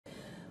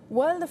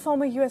Well, the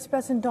former U.S.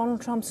 President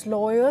Donald Trump's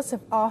lawyers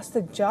have asked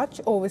the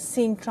judge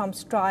overseeing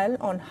Trump's trial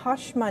on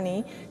hush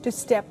money to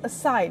step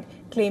aside,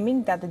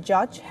 claiming that the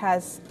judge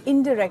has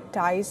indirect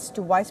ties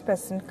to Vice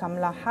President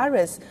Kamala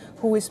Harris,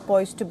 who is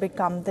poised to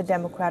become the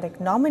Democratic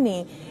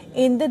nominee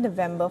in the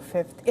November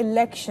 5th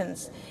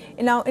elections.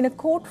 Now, in a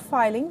court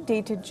filing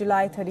dated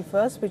July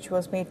 31st, which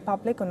was made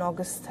public on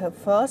August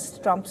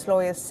 1st, Trump's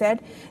lawyers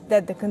said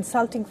that the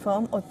consulting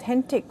firm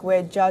Authentic,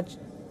 where Judge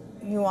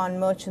Yuan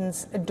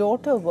Merchant's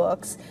daughter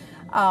works,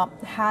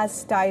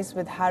 has ties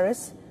with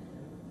Harris's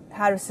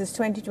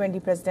 2020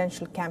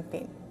 presidential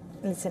campaign.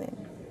 Listen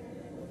in.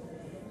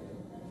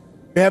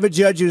 You have a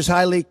judge who's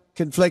highly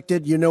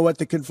conflicted. You know what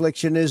the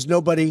confliction is.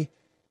 Nobody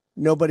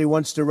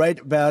wants to write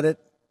about it,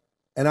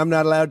 and I'm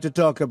not allowed to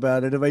talk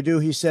about it. If I do,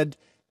 he said,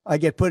 I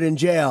get put in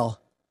jail.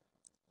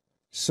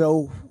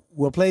 So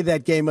we'll play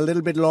that game a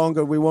little bit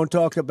longer. We won't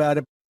talk about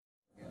it.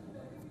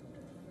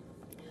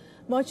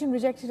 Merchant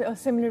rejected a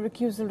similar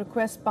recusal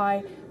request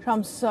by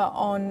Trump's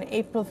on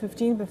April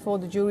 15 before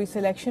the jury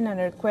selection,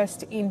 and a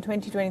request in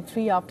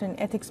 2023 after an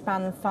ethics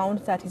panel found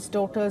that his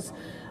daughter's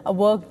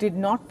work did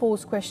not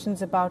pose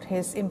questions about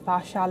his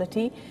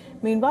impartiality.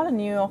 Meanwhile, a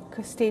New York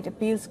State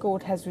Appeals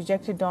Court has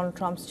rejected Donald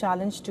Trump's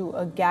challenge to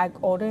a gag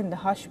order in the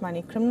hush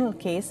money criminal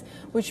case,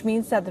 which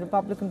means that the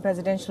Republican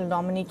presidential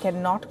nominee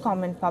cannot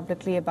comment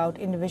publicly about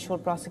individual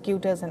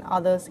prosecutors and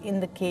others in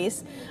the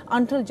case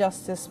until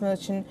Justice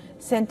Merchant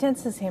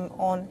sentences him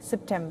on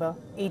September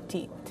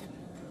 18th.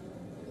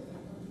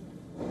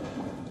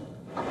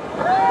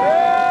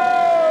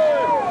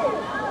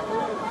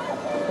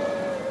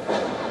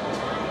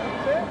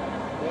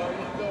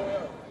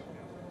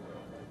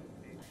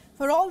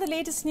 For all the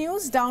latest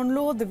news,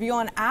 download the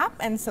WION app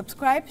and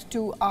subscribe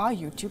to our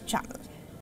YouTube channel.